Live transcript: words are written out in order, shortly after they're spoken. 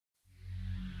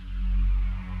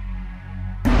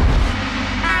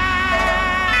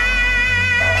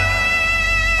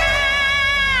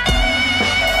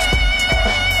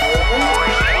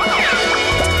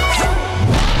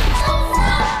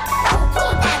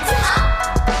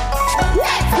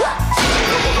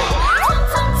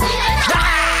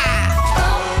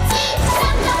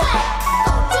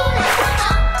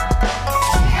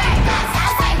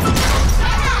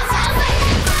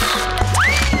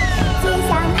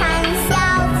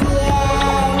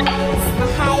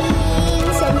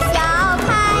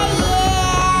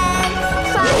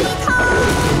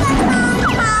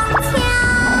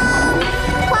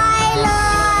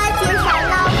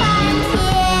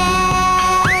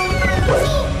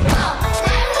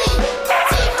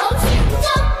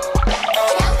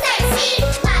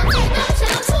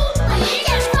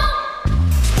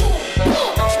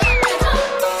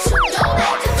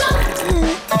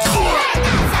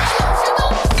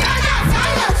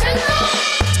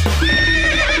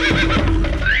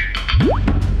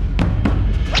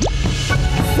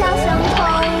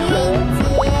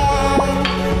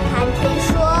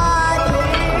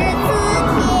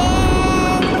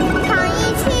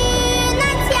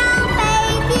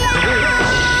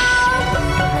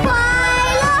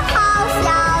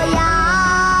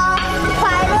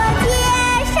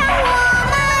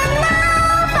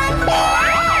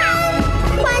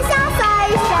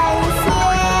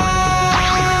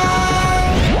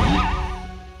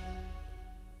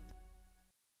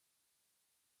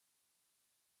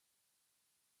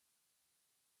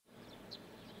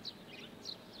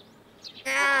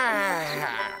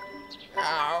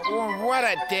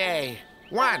day.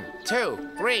 1, 2,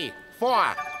 3,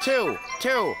 4. 2,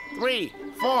 2, 3,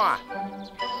 4.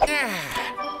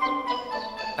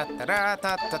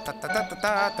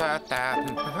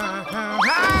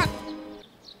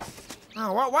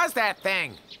 Oh, what was that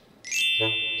thing?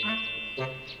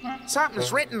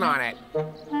 Something's written on it.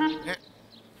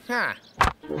 Huh.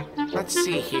 Let's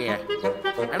see here.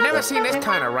 I've never seen this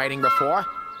kind of writing before.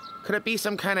 Could it be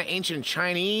some kind of ancient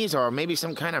Chinese, or maybe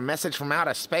some kind of message from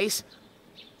outer space?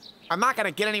 I'm not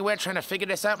gonna get anywhere trying to figure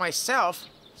this out myself,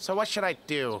 so what should I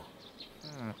do?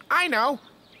 I know!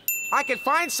 I could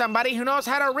find somebody who knows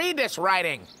how to read this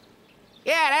writing.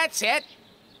 Yeah, that's it.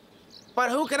 But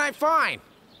who can I find?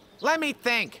 Let me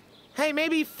think. Hey,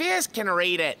 maybe Fizz can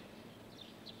read it.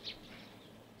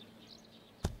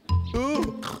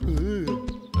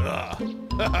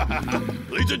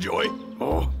 Please enjoy.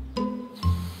 Oh.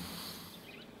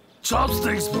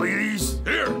 Chopsticks, please.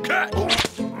 Here, cat.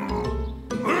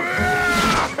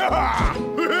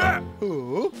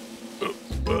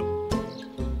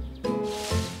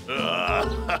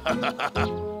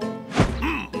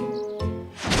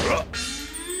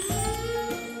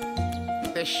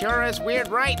 This sure is weird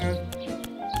writing.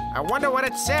 I wonder what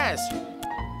it says.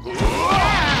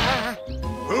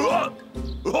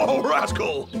 Oh,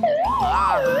 rascal!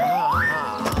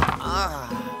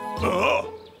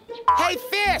 Hey,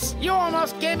 Fizz! You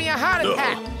almost gave me a heart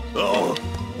attack!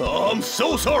 I'm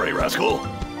so sorry, rascal.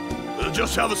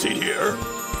 Just have a seat here.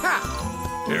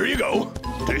 Huh. Here you go.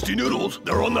 Tasty noodles.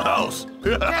 They're on the house.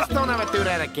 Just don't ever do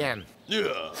that again.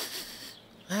 Yeah.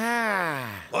 Ah.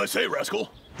 I say, rascal,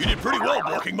 you did pretty well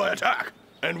blocking my attack.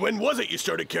 And when was it you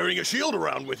started carrying a shield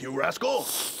around with you, rascal?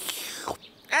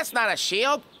 That's not a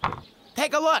shield.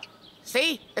 Take a look.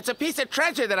 See? It's a piece of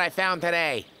treasure that I found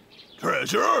today.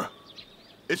 Treasure?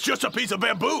 It's just a piece of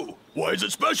bamboo. Why is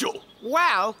it special?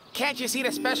 Well, can't you see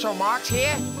the special marks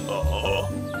here? Oh.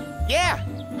 Yeah.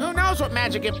 Who knows what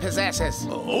magic it possesses?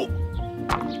 Oh.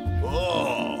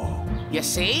 Oh. You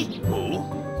see? Oh.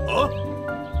 Huh?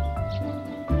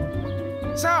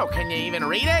 So, can you even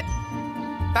read it?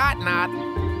 Thought not.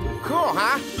 Cool,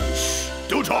 huh? Shh.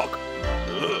 Don't talk.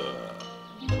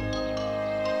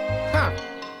 Huh.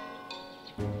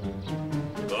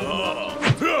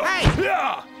 Hey!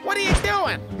 Yeah. What are you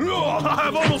doing?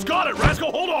 I've almost got it,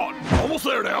 rascal. Hold on. Almost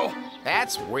there now.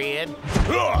 That's weird.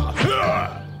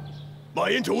 My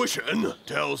intuition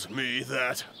tells me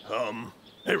that,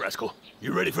 Hey, rascal,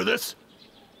 you ready for this?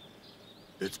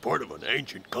 It's part of an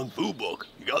ancient kung fu book.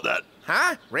 You got that?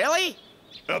 Huh? Really?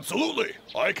 Absolutely.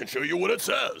 I can show you what it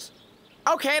says.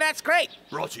 Okay, that's great.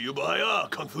 Brought to you by,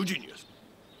 Kung Fu Genius.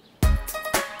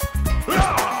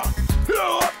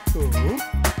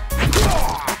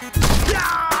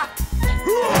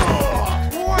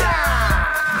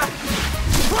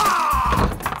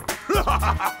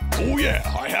 Oh yeah,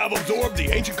 I have absorbed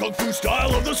the ancient kung fu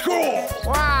style of the scroll.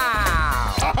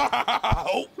 Wow.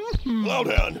 Oh,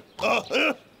 Cloudhand.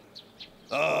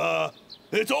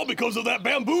 It's all because of that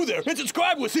bamboo there. It's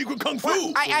inscribed with secret kung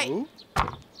fu.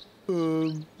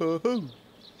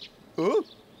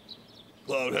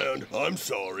 Cloudhand, I'm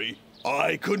sorry.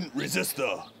 I couldn't resist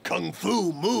the kung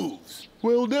fu moves.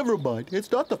 Well, never mind.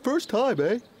 It's not the first time,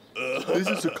 eh? This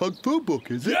is a kung fu book,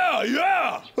 is it? Yeah,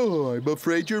 yeah! Oh, I'm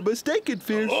afraid you're mistaken,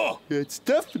 Fierce. It's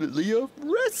definitely a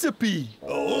recipe.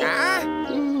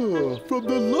 From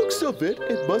the looks of it,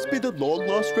 it must be the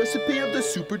long-lost recipe of the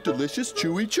super delicious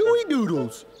chewy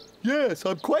noodles. Yes,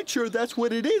 I'm quite sure that's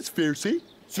what it is, Fiercey.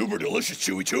 Super delicious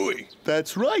chewy.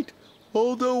 That's right.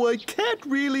 Although I can't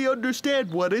really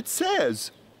understand what it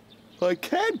says. I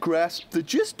can grasp the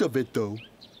gist of it, though.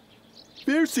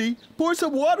 Fiercey, pour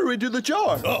some water into the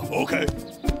jar. Oh, okay.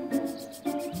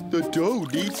 The dough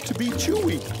needs to be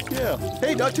chewy. Yeah.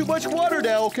 Hey, not too much water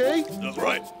now, okay?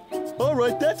 Right. All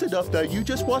right, that's enough now. You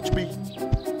just watch me.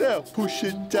 Now, push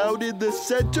it down in the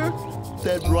center,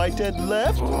 then right and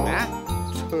left.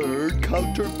 Turn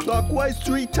counterclockwise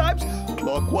 3 times,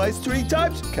 clockwise 3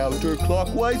 times,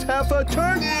 counterclockwise half a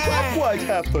turn, clockwise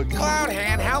half a turn.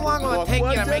 Cloudhand, how long will it take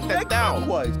you to make the dough?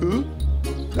 Huh?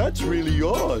 That's really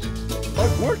odd.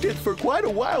 I've worked it for quite a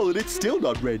while and it's still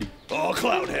not ready. Oh,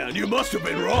 Cloudhand, you must have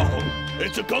been wrong.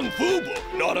 It's a kung fu book,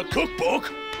 not a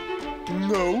cookbook.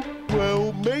 No.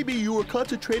 Well, maybe you were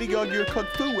concentrating on your kung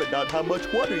fu and not how much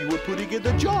water you were putting in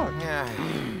the jar.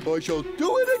 I shall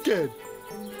do it again.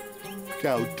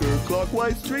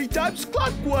 Counterclockwise 3 times,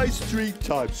 clockwise 3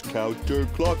 times,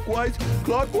 counterclockwise,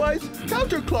 clockwise,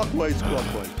 counterclockwise,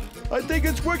 clockwise. I think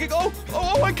it's working. Oh,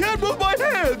 I can't move my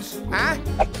hands. Huh?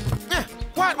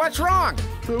 What's wrong?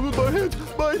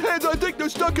 My hands, I think they're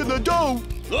stuck in the dough.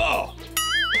 Oh,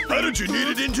 How did you knead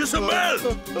it into cement?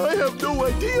 I have no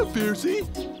idea, Fiercey.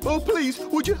 Oh, please,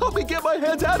 would you help me get my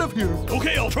hands out of here?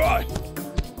 Okay, I'll try.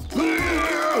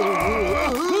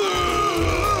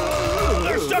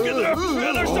 They're stuck in there.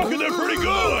 Yeah, they're stuck in there pretty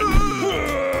good.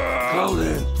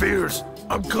 Cloudin, Fierce,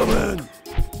 I'm coming.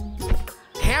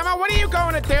 Hammer, what are you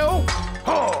going to do?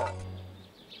 Oh.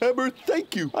 Hammer,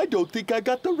 thank you. I don't think I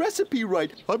got the recipe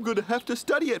right. I'm going to have to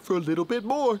study it for a little bit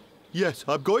more. Yes,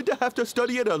 I'm going to have to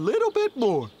study it a little bit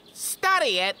more.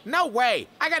 Study it? No way.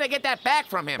 I got to get that back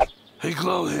from him. Hey,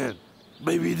 Cloudhead,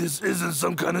 maybe this isn't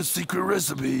some kind of secret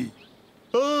recipe.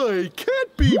 I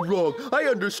can't be wrong. I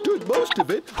understood most of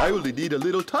it. I only need a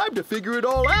little time to figure it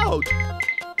all out.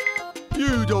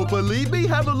 You don't believe me?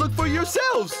 Have a look for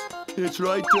yourselves. It's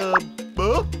right,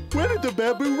 huh? Where did the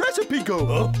bamboo recipe go?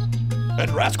 Huh?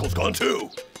 And Rascal's gone too.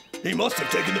 He must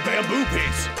have taken the bamboo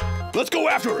piece. Let's go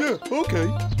after him. Yeah, okay.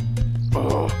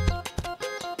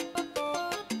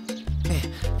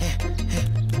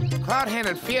 Cloudhand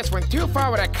and Fierce went too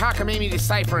far with their cockamamie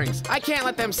decipherings. I can't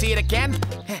let them see it again.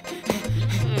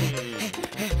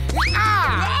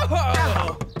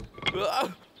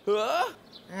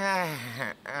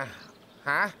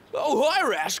 Huh? Oh, hi,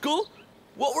 Rascal.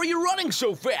 What were you running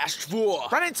so fast for?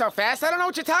 Running so fast? I don't know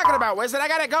what you're talking about, Wizard. I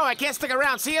gotta go. I can't stick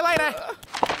around. See you later.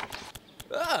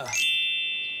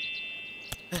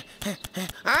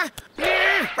 Huh?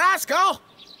 Rascal!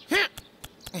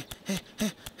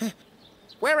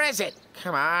 Where is it?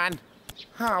 Come on.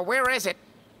 Oh, where is it?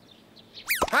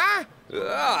 Huh?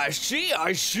 I see.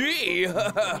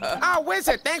 Oh,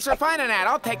 Wizard, thanks for finding that.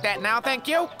 I'll take that now, thank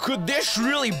you. Could this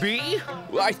really be?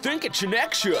 Well, I think it's an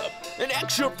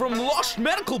excerpt from the lost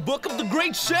medical book of the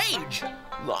great sage.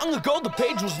 Long ago, the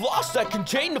page was lost that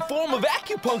contained a form of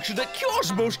acupuncture that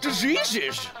cures most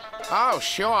diseases. Oh,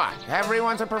 sure.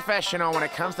 Everyone's a professional when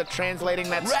it comes to translating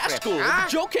that Rascal, script. Huh? if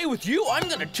it's okay with you, I'm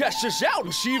gonna test this out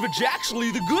and see if it's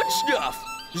actually the good stuff.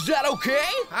 Is that okay?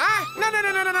 Huh? No.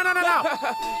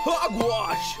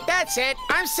 Hogwash. That's it.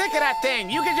 I'm sick of that thing.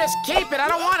 You can just keep it. I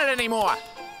don't want it anymore.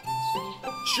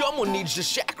 Someone needs to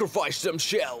sacrifice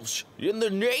themselves in the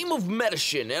name of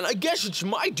medicine, and I guess it's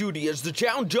my duty as the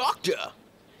town doctor.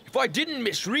 If I didn't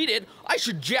misread it, I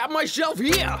should jab myself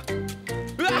here.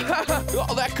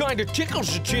 Oh, that kind of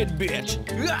tickles a tidbit.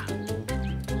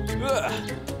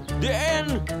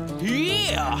 Then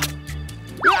here.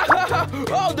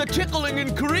 Oh, the tickling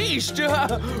increased.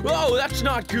 Oh, that's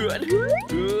not good.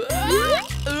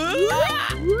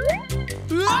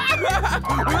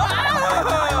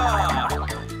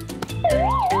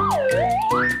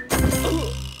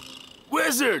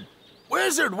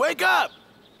 Wizard, wake up!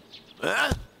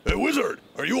 Huh? Hey, Wizard,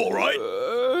 are you all right?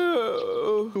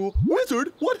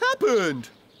 Wizard, what happened?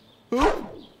 Huh?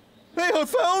 Hey, I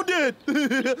found it!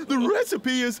 The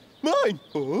recipe is mine.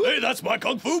 Hey, that's my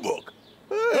kung fu book.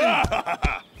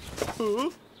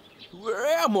 Where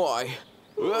am I?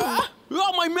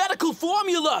 Oh, my medical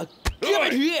formula! Give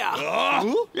it here!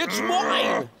 It's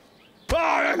mine!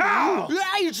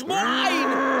 It's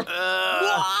mine!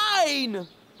 Mine!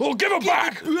 Well, give it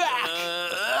back! Give it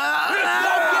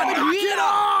here! Get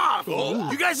off!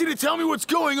 You guys need to tell me what's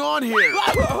going on here.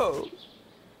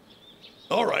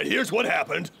 All right, here's what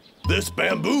happened. This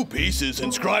bamboo piece is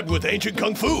inscribed with ancient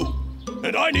kung fu,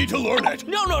 and I need to learn it.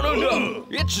 No.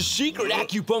 It's a secret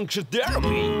acupuncture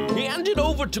therapy. Hand it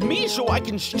over to me so I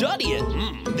can study it.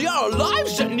 There are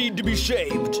lives that need to be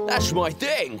saved. That's my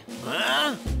thing.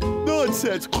 Huh?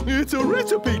 Nonsense. It's a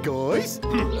recipe, guys.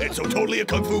 It's so totally a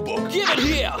kung fu book. Give it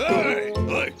here. Hey, give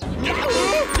it.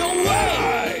 No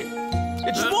way!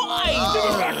 It's mine! Give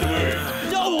it back to me.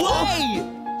 No way!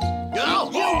 No!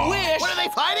 You wish! What are they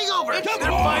fighting over? It's They're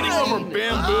mine. fighting over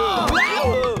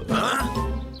bamboo. Huh?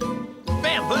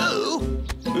 Bamboo?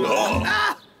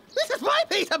 Ah! This is my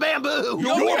piece of bamboo!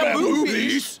 Your bamboo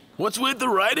piece? What's with the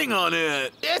writing on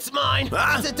it? It's mine.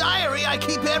 Huh? It's a diary I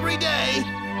keep every day.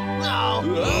 No.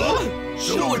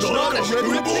 So it's not a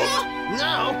script?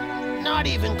 No, not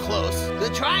even close. The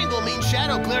triangle means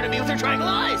shadow glared at me with her triangle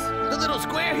eyes. The little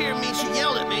square here means she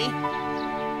yelled at me.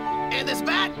 And this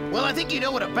bat, well, I think you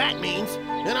know what a bat means,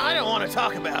 and I don't want to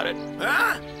talk about it.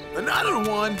 Huh? Another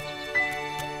one?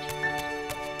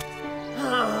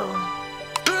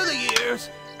 Through the years,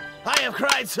 I have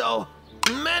cried so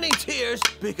many tears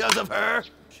because of her.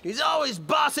 She's always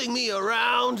bossing me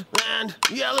around and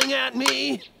yelling at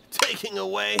me, taking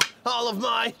away all of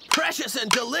my precious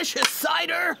and delicious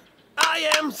cider. I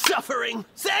am suffering.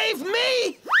 Save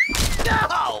me!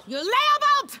 No! You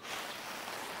layabout!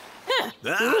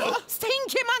 Ah.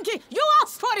 Stinky monkey, you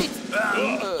asked for it!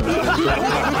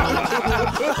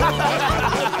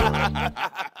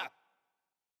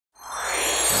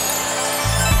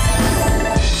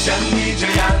 这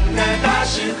样的大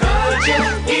师喝酒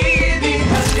一定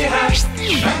很厉害，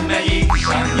慢慢一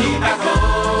上一大口，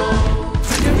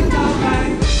自由到海。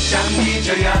像你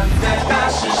这样的大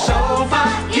师手法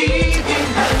一定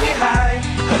很厉害，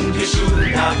横撇竖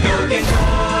捺有点多，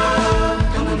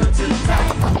统统都自在。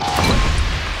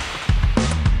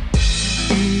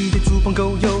一对猪朋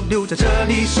狗友留在这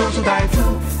里守株待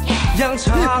兔，扬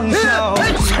长啸。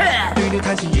对牛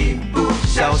弹琴一不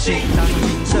小心，大众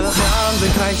警车两人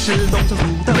开始龙争虎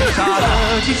斗，杀得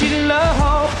七七了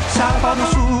后，杀爆竹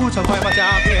树，唱快马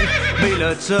加鞭，没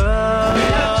了这。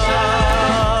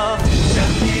像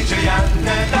你这样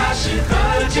的大师喝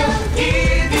酒一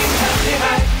定很厉害，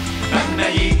慢慢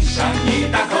一上一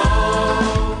大口。